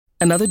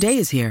Another day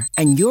is here,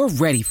 and you're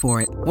ready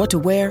for it. What to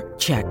wear?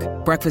 Check.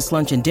 Breakfast,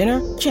 lunch, and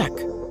dinner? Check.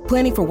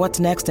 Planning for what's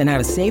next and how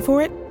to save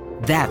for it?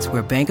 That's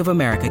where Bank of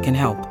America can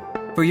help.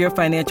 For your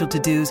financial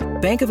to-dos,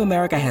 Bank of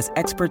America has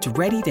experts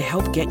ready to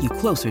help get you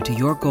closer to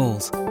your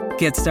goals.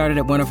 Get started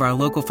at one of our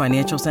local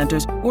financial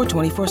centers or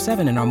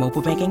 24/7 in our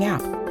mobile banking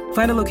app.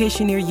 Find a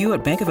location near you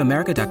at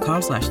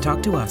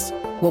bankofamerica.com/talktous.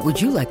 What would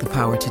you like the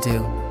power to do?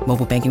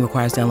 Mobile banking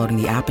requires downloading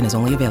the app and is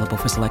only available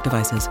for select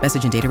devices.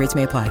 Message and data rates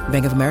may apply.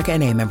 Bank of America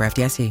N.A., member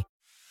FDIC.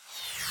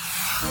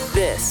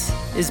 This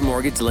is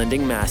Mortgage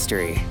Lending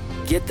Mastery.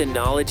 Get the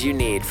knowledge you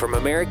need from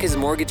America's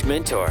Mortgage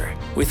Mentor.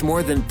 With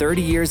more than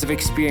 30 years of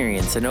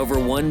experience and over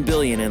 $1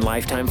 billion in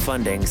lifetime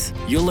fundings,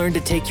 you'll learn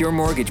to take your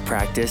mortgage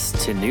practice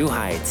to new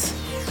heights.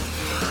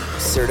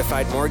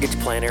 Certified mortgage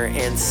planner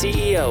and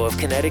CEO of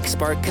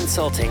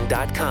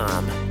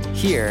KineticSparkConsulting.com.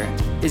 Here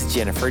is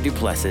Jennifer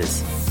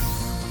Duplessis.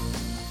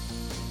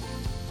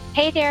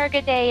 Hey there,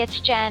 good day. It's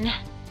Jen.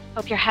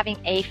 Hope you're having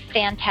a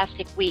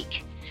fantastic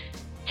week.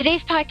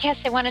 Today's podcast,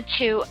 I wanted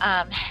to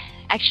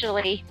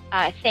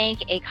thank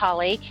a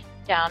colleague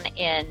down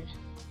in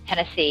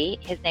Tennessee.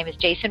 His name is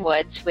Jason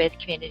Woods with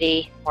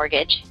Community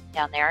Mortgage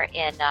down there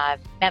in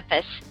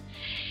Memphis.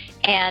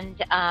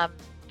 And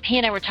he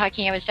and I were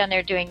talking. I was down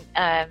there doing,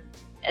 I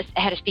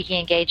had a speaking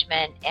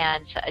engagement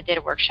and I did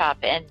a workshop.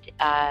 And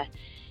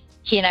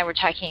he and I were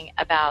talking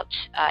about,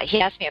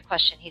 he asked me a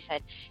question. He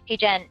said, hey,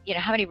 Jen,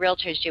 how many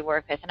realtors do you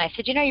work with? And I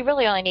said, you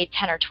really only need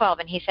 10 or 12.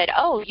 And he said,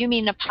 oh, you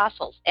mean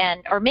apostles?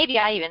 Or maybe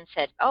I even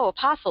said, oh,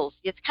 apostles.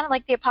 It's kind of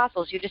like the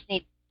apostles. You just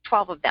need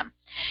 12 of them.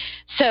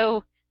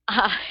 So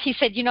he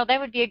said, that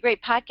would be a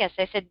great podcast.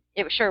 I said,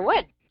 it sure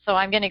would. So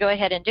I'm going to go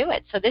ahead and do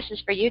it. So this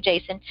is for you,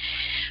 Jason.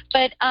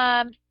 But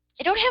I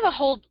don't have a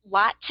whole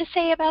lot to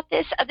say about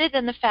this other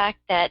than the fact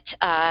that,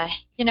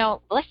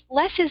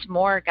 less is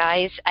more,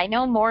 guys. I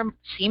know more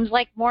seems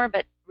like more,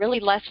 but really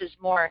less is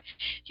more.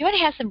 If you want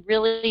to have some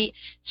really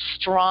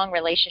strong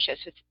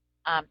relationships with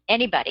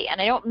anybody,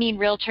 and I don't mean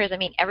realtors, I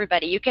mean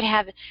everybody. You could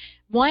have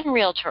one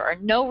realtor or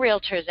no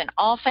realtors and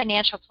all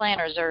financial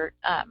planners or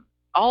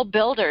all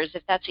builders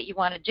if that's what you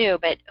want to do,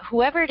 but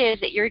whoever it is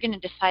that you're going to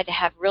decide to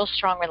have real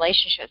strong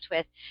relationships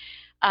with,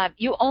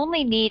 you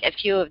only need a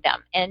few of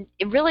them. And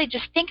really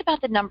just think about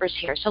the numbers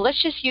here. So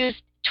let's just use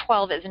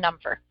 12 as a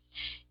number.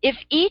 If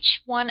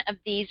each one of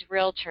these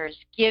realtors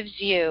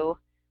gives you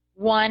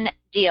one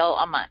deal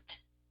a month,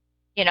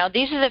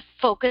 these are the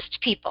focused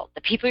people,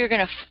 the people you're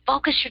going to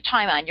focus your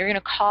time on. You're going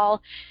to call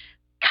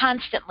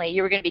constantly.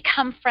 You're going to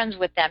become friends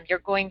with them. You're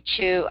going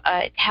to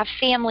have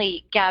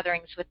family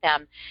gatherings with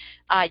them.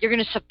 You're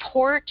going to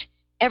support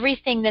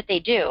everything that they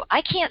do.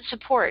 I can't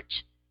support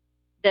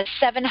the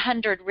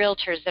 700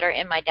 realtors that are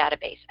in my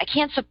database. I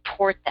can't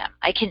support them.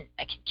 I can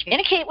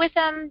communicate with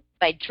them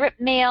by drip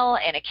mail,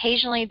 and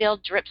occasionally they'll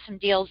drip some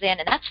deals in,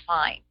 and that's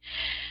fine.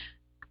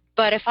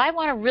 But if I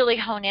want to really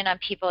hone in on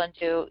people and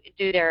do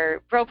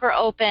their broker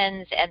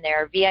opens and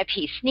their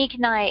VIP sneak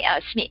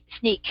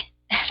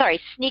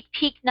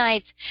peek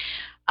nights,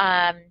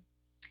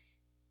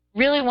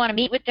 really want to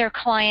meet with their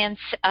clients,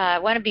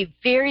 want to be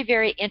very,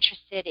 very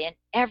interested in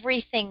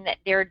everything that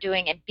they're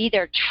doing and be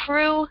their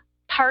true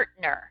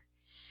partner,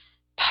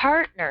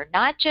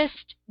 not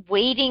just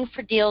waiting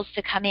for deals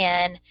to come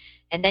in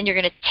and then you're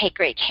going to take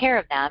great care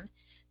of them.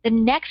 The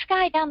next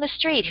guy down the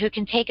street who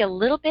can take a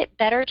little bit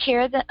better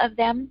care of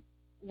them,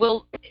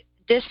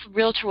 this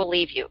realtor will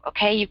leave you,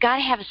 okay? You've got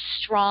to have a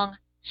strong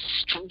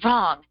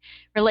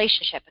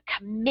relationship, a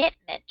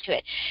commitment to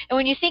it. And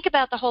when you think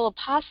about the whole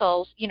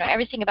apostles,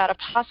 everything about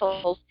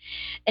apostles,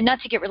 and not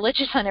to get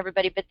religious on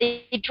everybody, but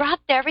they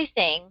dropped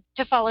everything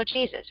to follow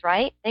Jesus,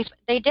 right?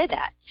 They did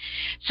that.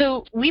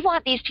 So we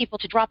want these people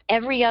to drop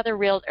every other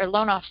real or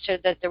loan officer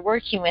that they're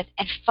working with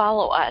and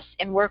follow us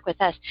and work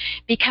with us,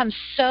 become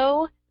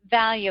so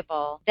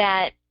valuable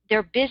that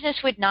their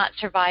business would not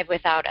survive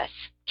without us.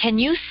 Can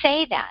you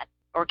say that?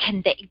 Or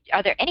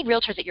are there any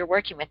realtors that you're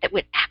working with that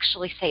would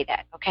actually say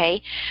that,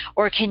 okay?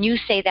 Or can you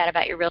say that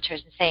about your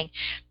realtors and saying,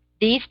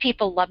 these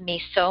people love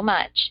me so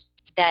much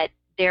that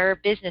their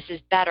business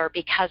is better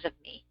because of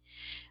me?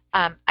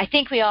 I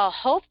think we all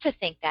hope to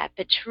think that,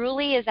 but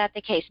truly is that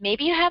the case?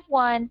 Maybe you have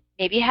one,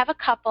 maybe you have a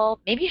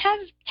couple, maybe you have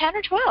 10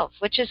 or 12,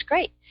 which is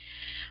great.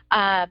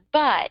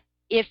 But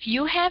if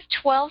you have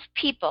 12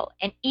 people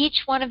and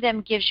each one of them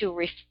gives you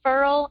a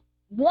referral,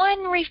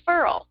 one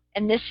referral,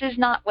 and this is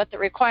not what the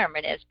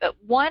requirement is, but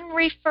one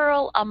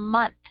referral a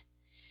month,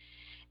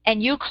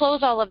 and you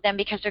close all of them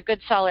because they're good,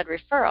 solid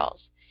referrals,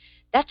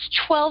 that's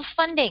 12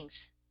 fundings.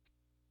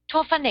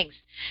 12 fundings.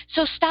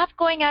 So stop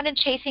going out and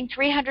chasing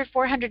 300,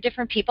 400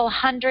 different people,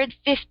 100,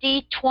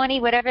 50, 20,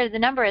 whatever the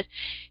number is.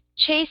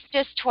 Chase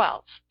just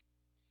 12.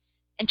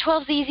 And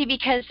 12 is easy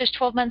because there's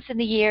 12 months in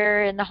the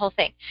year and the whole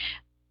thing.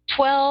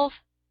 12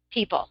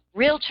 people,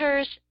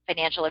 realtors,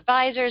 financial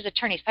advisors,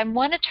 attorneys. Find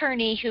one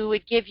attorney who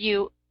would give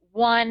you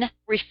one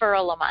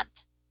referral a month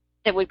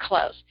that would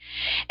close.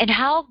 And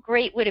how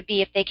great would it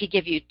be if they could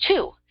give you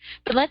two?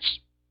 But let's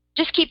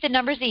just keep the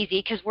numbers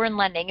easy because we're in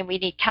lending and we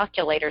need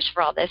calculators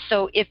for all this.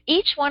 So if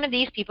each one of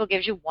these people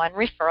gives you one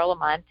referral a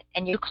month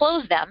and you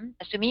close them,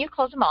 assuming you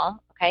close them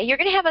all, okay, you're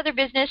going to have other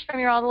business from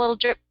your all the little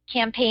drip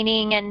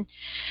campaigning and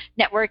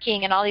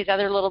networking and all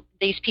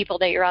these people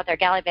that you're out there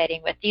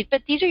gallivanting with.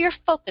 But these are your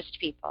focused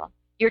people,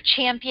 your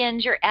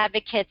champions, your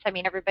advocates. I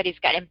mean, everybody's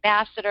got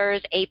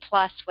ambassadors, A+,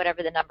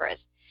 whatever the number is.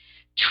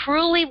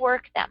 Truly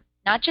work them,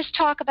 not just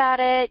talk about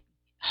it,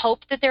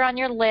 hope that they're on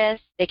your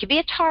list. They could be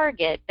a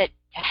target, but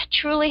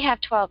truly have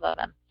 12 of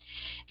them.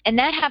 And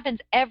that happens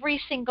every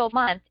single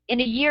month. In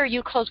a year,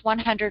 you close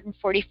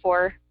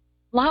 144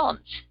 loans.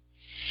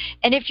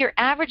 And if your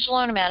average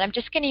loan amount, I'm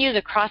just going to use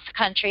across the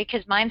country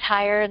because mine's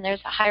higher and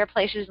there's higher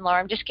places and lower.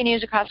 I'm just going to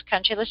use across the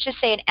country. Let's just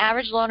say an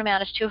average loan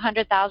amount is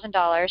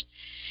 $200,000.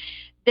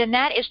 Then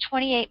that is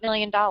 $28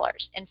 million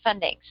in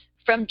fundings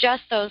from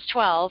just those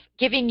 12,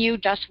 giving you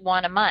just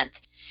one a month.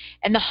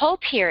 And the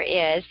hope here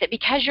is that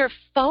because you're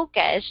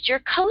focused, you're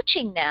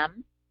coaching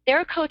them,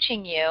 they're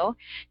coaching you,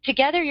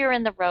 together you're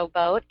in the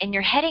rowboat and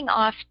you're heading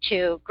off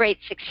to great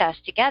success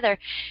together,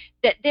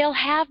 that they'll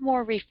have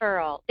more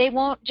referral. They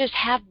won't just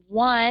have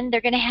one, they're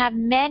going to have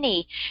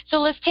many. So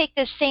let's take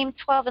this same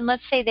 12 and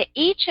let's say that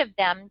each of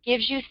them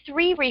gives you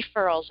 3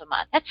 referrals a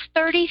month. That's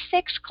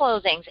 36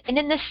 closings. And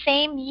in the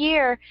same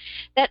year,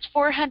 that's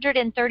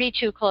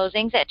 432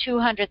 closings at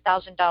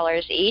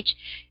 $200,000 each,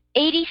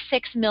 $86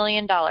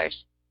 million.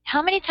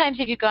 How many times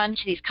have you gone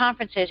to these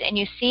conferences and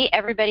you see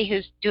everybody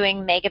who's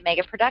doing mega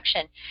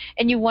production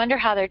and you wonder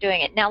how they're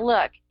doing it? Now,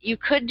 look, you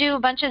could do a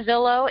bunch of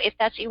Zillow if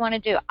that's what you want to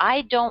do.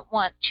 I don't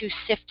want to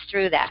sift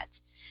through that.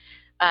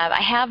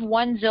 I have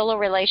one Zillow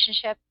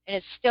relationship, and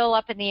it's still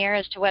up in the air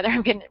as to whether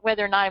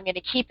or not I'm going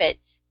to keep it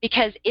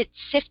because it's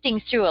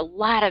sifting through a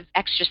lot of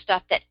extra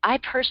stuff that I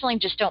personally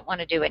just don't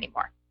want to do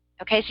anymore.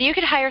 Okay, so you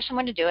could hire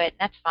someone to do it, and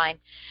that's fine.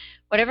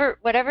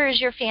 Whatever is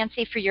your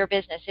fancy for your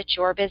business, it's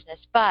your business.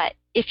 But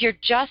if you're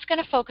just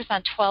going to focus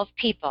on 12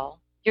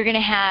 people, you're going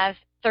to have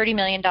 $30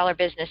 million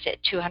business at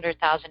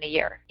 $200,000 a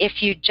year.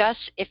 If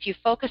you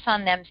focus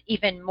on them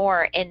even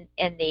more, and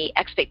the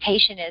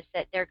expectation is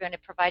that they're going to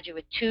provide you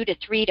with 2 to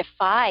 3 to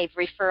 5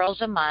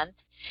 referrals a month,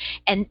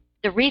 and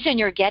the reason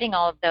you're getting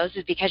all of those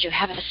is because you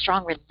have a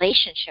strong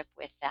relationship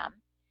with them,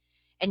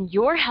 and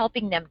you're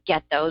helping them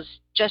get those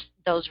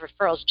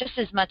referrals just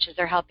as much as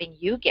they're helping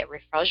you get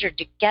referrals. You're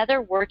together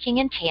working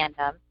in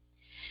tandem.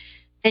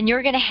 Then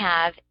you're going to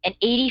have an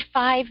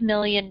 $85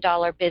 million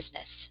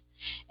business.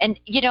 And,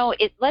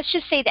 let's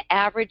just say the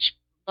average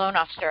loan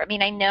officer, I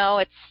mean, I know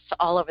it's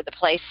all over the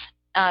place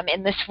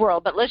in this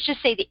world, but let's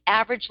just say the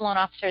average loan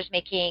officer is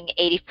making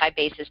 85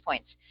 basis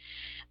points.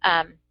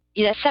 That's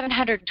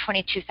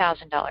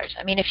 $722,000.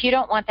 I mean, if you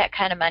don't want that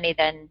kind of money,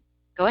 then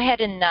go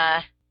ahead and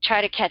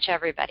try to catch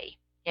everybody.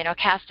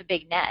 Cast a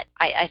big net.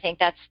 I think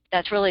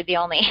that's really the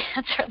only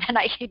answer that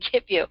I can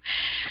give you.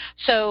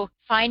 So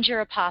find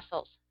your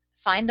apostles.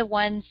 Find the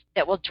ones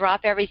that will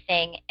drop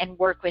everything and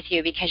work with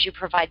you because you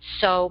provide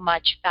so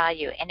much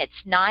value. And it's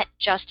not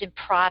just in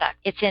product.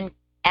 It's in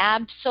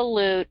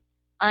absolute,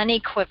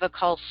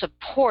 unequivocal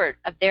support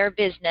of their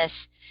business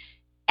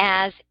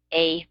as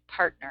a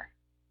partner,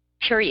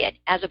 period,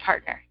 as a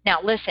partner. Now,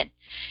 listen,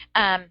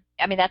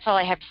 that's all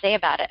I have to say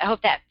about it. I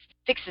hope that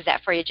fixes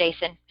that for you,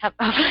 Jason.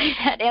 Hopefully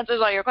that answers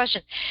all your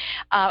questions.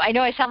 I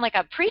know I sound like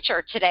a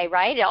preacher today,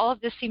 right? All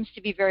of this seems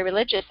to be very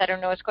religious. I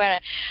don't know what's going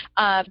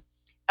on.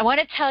 I want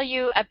to tell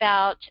you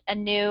about a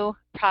new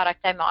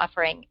product I'm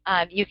offering.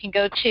 You can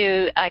go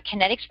to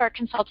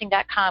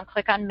kineticsparkconsulting.com,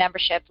 click on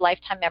membership,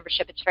 lifetime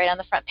membership. It's right on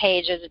the front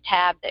page. There's a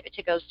tab that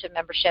goes to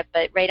membership,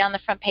 but right on the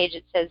front page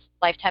it says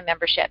lifetime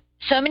membership.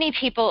 So many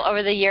people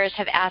over the years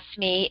have asked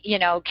me,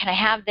 can I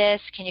have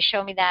this? Can you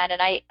show me that? And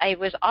I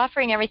was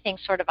offering everything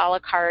sort of a la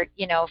carte,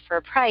 for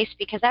a price,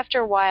 because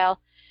after a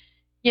while,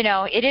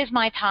 it is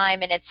my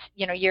time, and it's,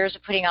 years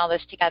of putting all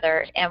this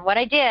together. And what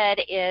I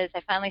did is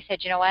I finally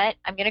said, you know what,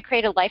 I'm going to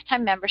create a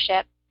lifetime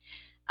membership.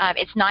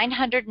 It's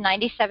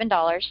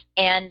 $997.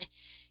 And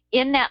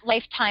in that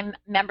lifetime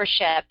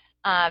membership,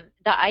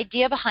 the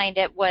idea behind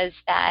it was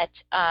that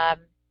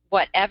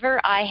whatever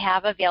I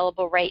have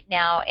available right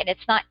now, and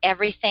it's not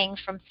everything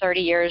from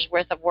 30 years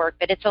worth of work,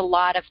 but it's a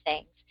lot of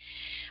things.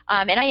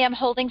 And I am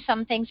holding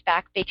some things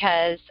back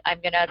because I'm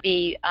going to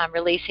be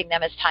releasing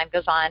them as time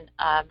goes on,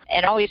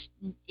 and always,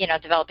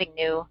 developing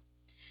new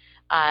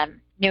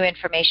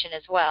information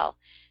as well.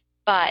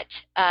 But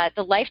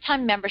the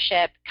lifetime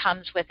membership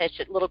comes with this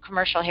little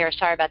commercial here.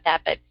 Sorry about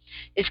that, but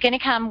it's going to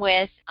come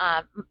with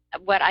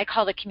what I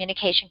call the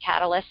communication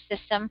catalyst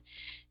system.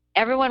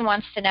 Everyone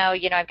wants to know,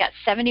 I've got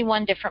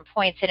 71 different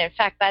points, and in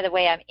fact, by the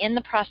way, I'm in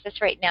the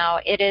process right now.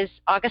 It is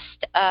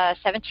August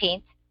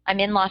 17th. I'm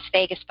in Las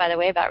Vegas, by the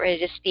way, about ready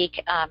to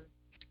speak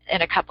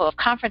in a couple of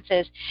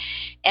conferences,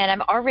 and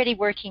I'm already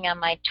working on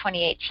my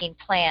 2018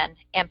 plan.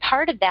 And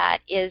part of that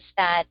is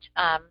that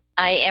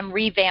I am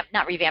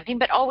not revamping,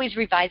 but always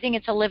revising.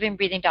 It's a living,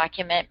 breathing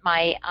document,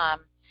 my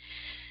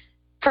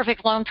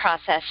perfect loan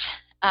process.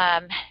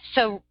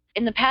 So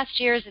in the past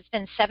years, it's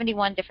been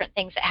 71 different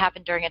things that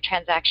happen during a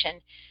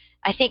transaction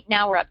I think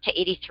now we're up to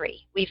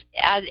 83. We've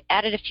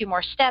added a few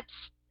more steps.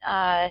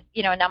 Now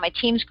my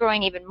team's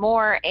growing even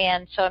more,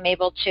 and so I'm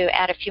able to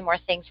add a few more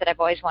things that I've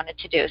always wanted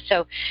to do.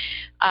 So,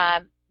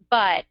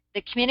 but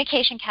the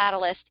Communication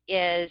Catalyst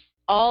is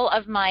all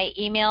of my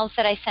emails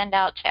that I send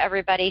out to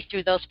everybody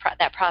through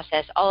that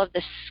process, all of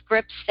the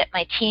scripts that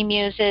my team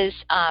uses,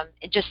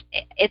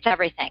 it's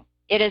everything.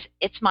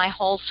 It's my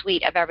whole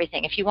suite of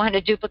everything. If you wanted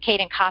to duplicate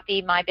and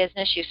copy my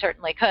business, you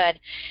certainly could,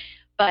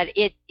 but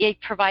it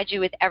provides you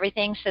with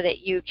everything so that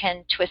you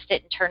can twist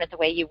it and turn it the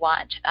way you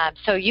want.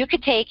 So you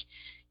could take,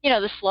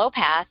 the slow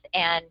path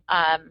and,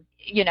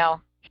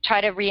 try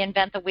to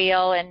reinvent the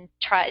wheel and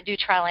do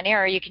trial and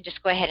error. You can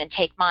just go ahead and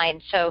take mine.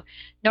 So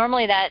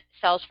normally that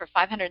sells for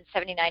 $579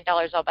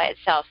 all by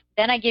itself.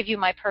 Then I give you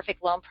my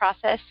perfect loan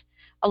process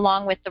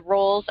along with the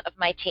roles of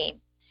my team.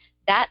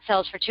 That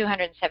sells for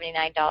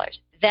 $279.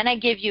 Then I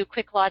give you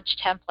quick launch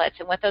templates,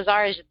 and what those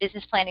are is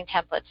business planning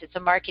templates. It's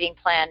a marketing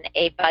plan,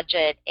 a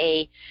budget,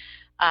 a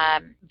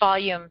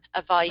volume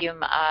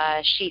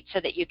sheet so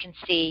that you can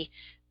see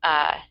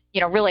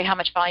really how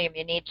much volume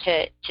you need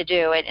to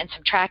do it, and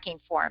some tracking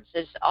forms.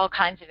 There's all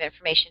kinds of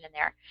information in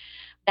there.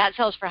 That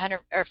sells for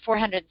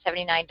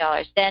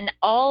 $479. Then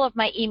all of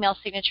my email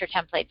signature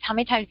templates. How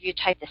many times have you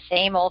typed the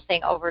same old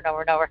thing over and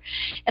over and over?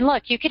 And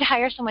look, you could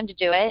hire someone to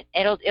do it.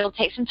 It'll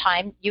take some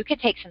time. You could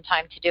take some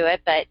time to do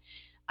it, but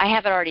I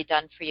have it already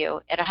done for you.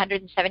 At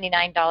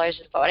 $179 is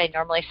what I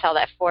normally sell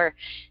that for.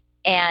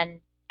 And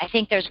I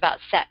think there's about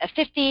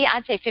 50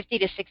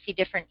 to 60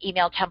 different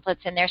email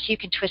templates in there, so you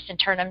can twist and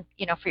turn them,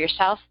 for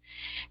yourself.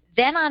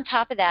 Then on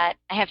top of that,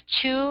 I have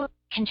 2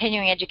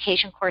 continuing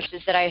education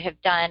courses that I have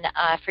done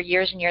for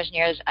years and years and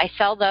years. I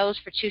sell those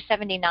for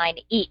 $279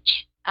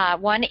 each.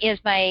 One is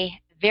my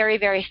very,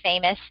 very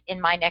famous in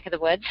my neck of the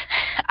woods,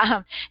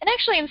 and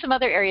actually in some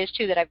other areas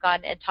too that I've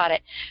gone and taught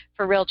it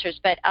for realtors,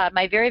 but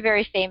my very,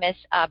 very famous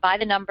By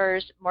the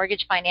Numbers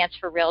Mortgage Finance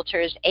for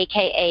Realtors,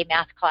 aka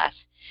Math Class.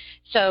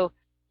 So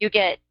you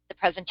get the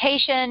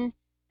presentation,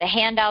 the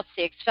handouts,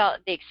 the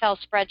Excel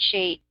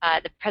spreadsheet,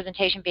 the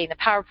presentation being the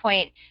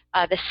PowerPoint,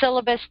 the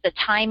syllabus, the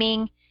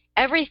timing,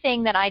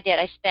 everything that I did.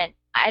 I spent,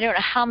 I don't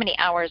know how many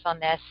hours on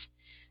this,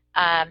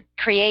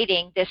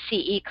 creating this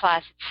CE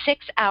class.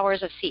 6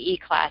 hours of CE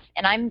class,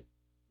 and I'm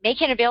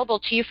making it available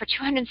to you for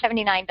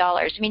 $279.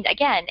 I mean,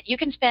 again, you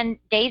can spend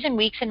days and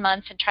weeks and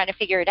months and try to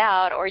figure it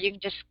out, or you can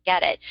just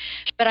get it.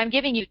 But I'm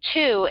giving you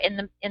 2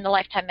 in the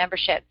lifetime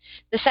membership.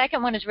 The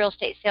second one is Real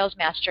Estate Sales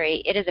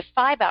Mastery. It is a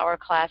 5-hour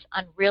class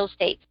on real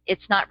estate.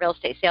 It's not real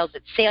estate sales,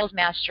 it's sales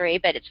mastery,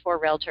 but it's for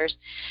realtors,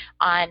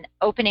 on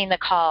opening the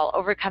call,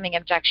 overcoming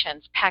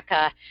objections,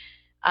 PECA,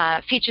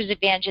 features,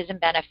 advantages, and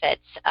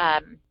benefits,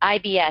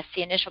 IBS,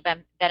 the initial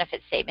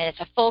benefit statement. It's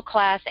a full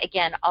class.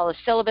 Again, all the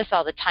syllabus,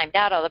 all the timed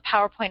out, all the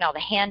PowerPoint, all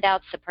the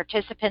handouts, the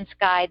participant's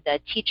guide, the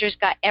teacher's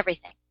guide,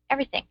 everything.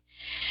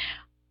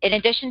 In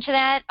addition to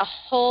that, a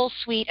whole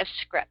suite of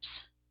scripts,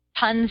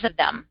 tons of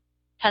them.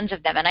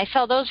 And I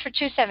sell those for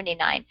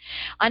 $279.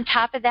 On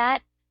top of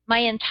that, my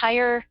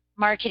entire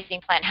marketing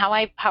plan, how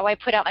I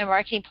put out my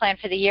marketing plan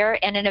for the year,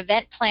 and an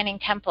event planning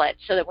template,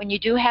 so that when you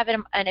do have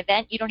an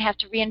event, you don't have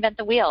to reinvent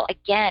the wheel.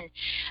 Again,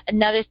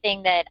 another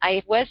thing that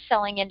I was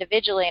selling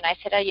individually, and I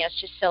said,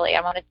 it's just silly.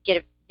 I want to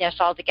get this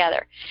all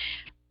together.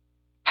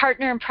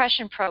 Partner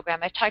Impression Program.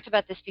 I've talked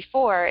about this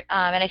before,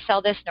 and I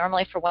sell this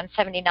normally for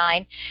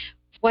 $179.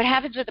 What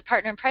happens with the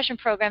Partner Impression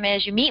Program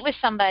is you meet with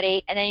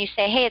somebody, and then you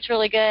say, hey, it's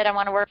really good. I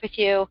want to work with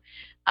you.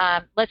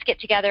 Let's get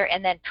together,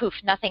 and then poof,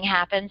 nothing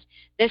happens.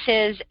 This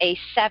is a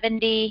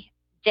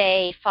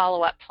 70-day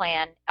follow-up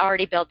plan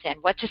already built in.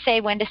 What to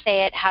say, when to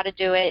say it, how to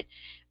do it,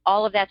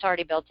 all of that's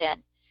already built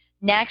in.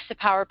 Next, the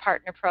Power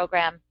Partner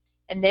Program,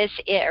 and this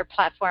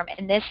platform,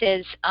 and this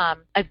is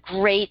a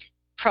great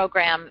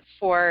program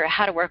for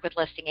how to work with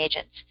listing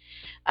agents.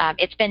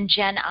 It's been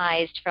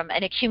Gen-ized from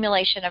an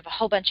accumulation of a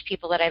whole bunch of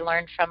people that I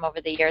learned from over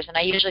the years, and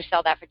I usually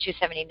sell that for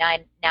 $279.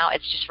 Now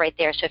it's just right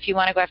there. So if you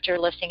want to go after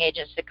listing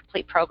agents, the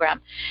complete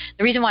program.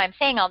 The reason why I'm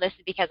saying all this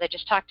is because I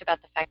just talked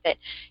about the fact that,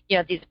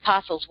 these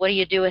apostles, what do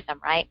you do with them,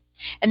 right?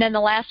 And then the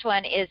last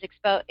one is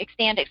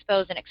Expand,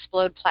 Expose, and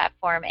Explode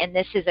platform, and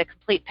this is a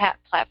complete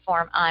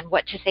platform on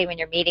what to say when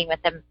you're meeting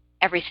with them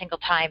every single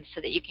time,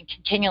 so that you can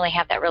continually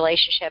have that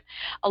relationship,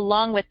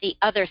 along with the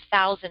other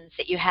thousands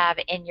that you have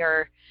in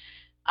your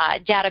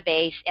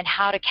database, and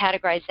how to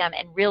categorize them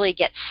and really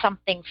get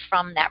something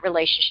from that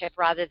relationship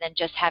rather than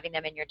just having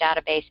them in your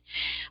database.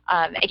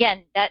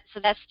 Again, that's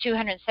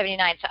 $279.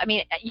 So I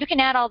mean, you can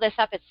add all this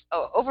up. It's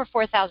over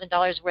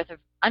 $4,000 worth of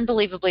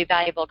unbelievably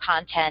valuable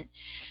content.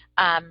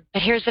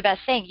 But here's the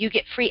best thing. You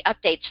get free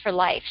updates for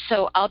life.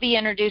 So I'll be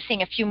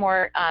introducing a few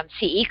more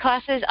CE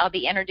classes. I'll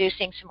be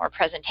introducing some more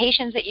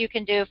presentations that you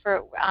can do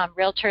for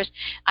realtors.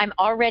 I'm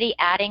already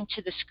adding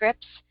to the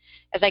scripts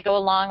as I go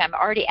along. I'm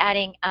already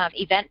adding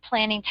event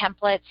planning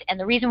templates. And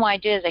the reason why I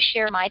do is I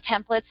share my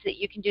templates so that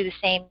you can do the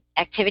same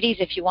activities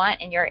if you want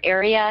in your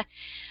area.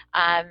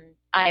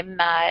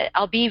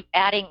 I'll be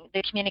adding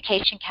the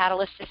communication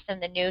catalyst system,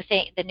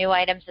 the new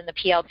items, and the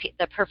PLP,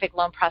 the perfect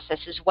loan process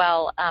as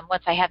well.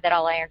 Once I have that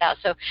all ironed out.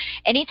 So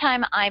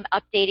anytime I'm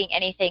updating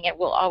anything, it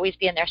will always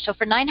be in there. So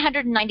for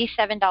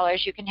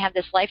 $997, you can have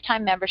this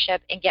lifetime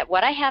membership and get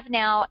what I have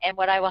now and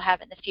what I will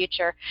have in the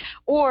future.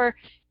 Or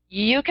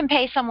you can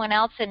pay someone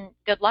else, and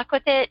good luck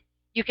with it.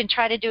 You can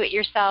try to do it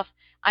yourself.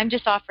 I'm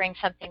just offering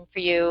something for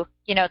you,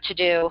 to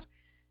do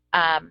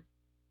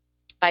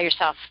by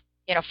yourself.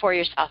 For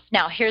yourself.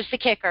 Now, here's the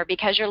kicker.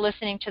 Because you're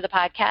listening to the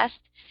podcast,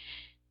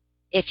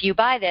 if you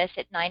buy this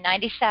at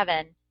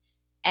 $997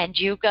 and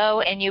you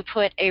go and you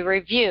put a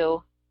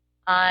review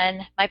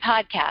on my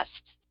podcast,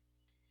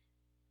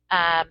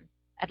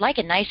 I'd like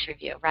a nice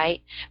review,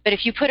 right? But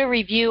if you put a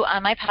review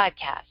on my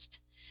podcast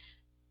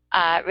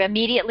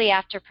immediately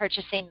after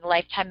purchasing the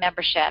lifetime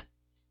membership,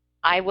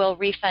 I will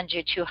refund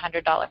you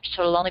 $200.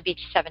 So it'll only be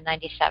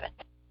 $797.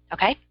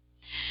 Okay?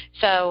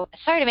 So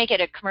sorry to make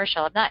it a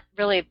commercial. I'm not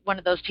really one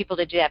of those people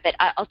to do that, but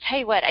I'll tell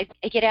you what, I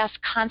get asked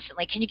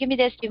constantly, can you give me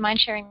this? Do you mind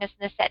sharing this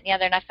and this, that, and the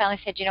other? And I finally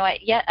said, you know what,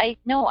 I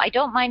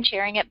don't mind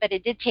sharing it, but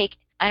it did take,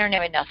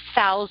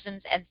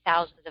 thousands and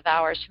thousands of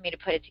hours for me to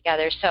put it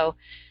together. So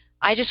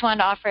I just wanted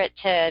to offer it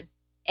to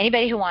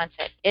anybody who wants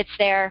it. It's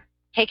there.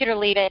 Take it or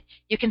leave it.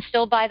 You can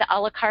still buy the a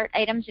la carte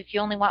items. If you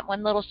only want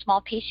one little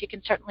small piece, you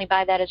can certainly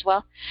buy that as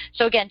well.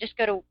 So again, just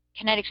go to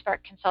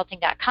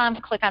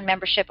KineticSparkConsulting.com, click on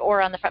membership, or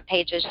on the front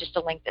page is just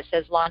a link that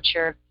says launch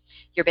your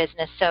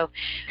business. So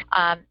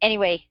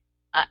anyway,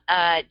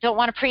 don't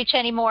want to preach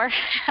anymore.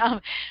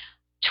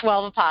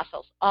 12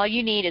 apostles. All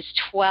you need is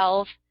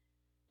 12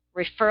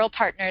 referral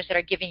partners that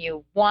are giving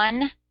you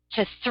 1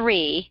 to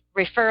 3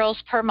 referrals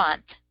per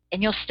month,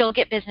 and you'll still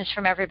get business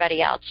from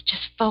everybody else.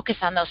 Just focus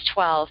on those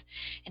 12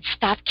 and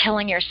stop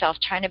killing yourself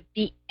trying to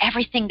be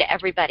everything to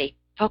everybody.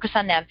 Focus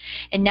on them.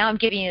 And now I'm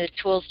giving you the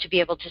tools to be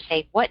able to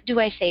say, what do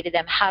I say to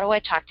them? How do I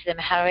talk to them?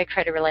 How do I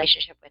create a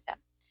relationship with them?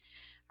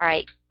 All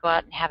right, go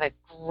out and have a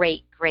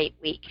great, great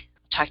week.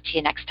 I'll talk to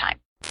you next time.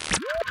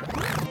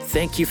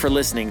 Thank you for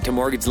listening to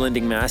Mortgage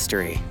Lending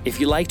Mastery. If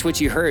you liked what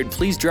you heard,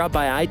 please drop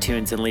by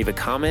iTunes and leave a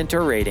comment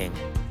or rating.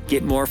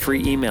 Get more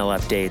free email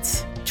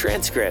updates,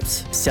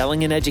 transcripts,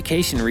 selling and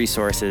education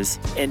resources,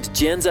 and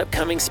Jen's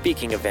upcoming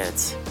speaking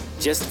events.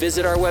 Just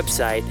visit our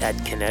website at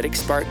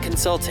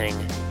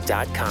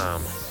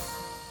KineticSparkConsulting.com.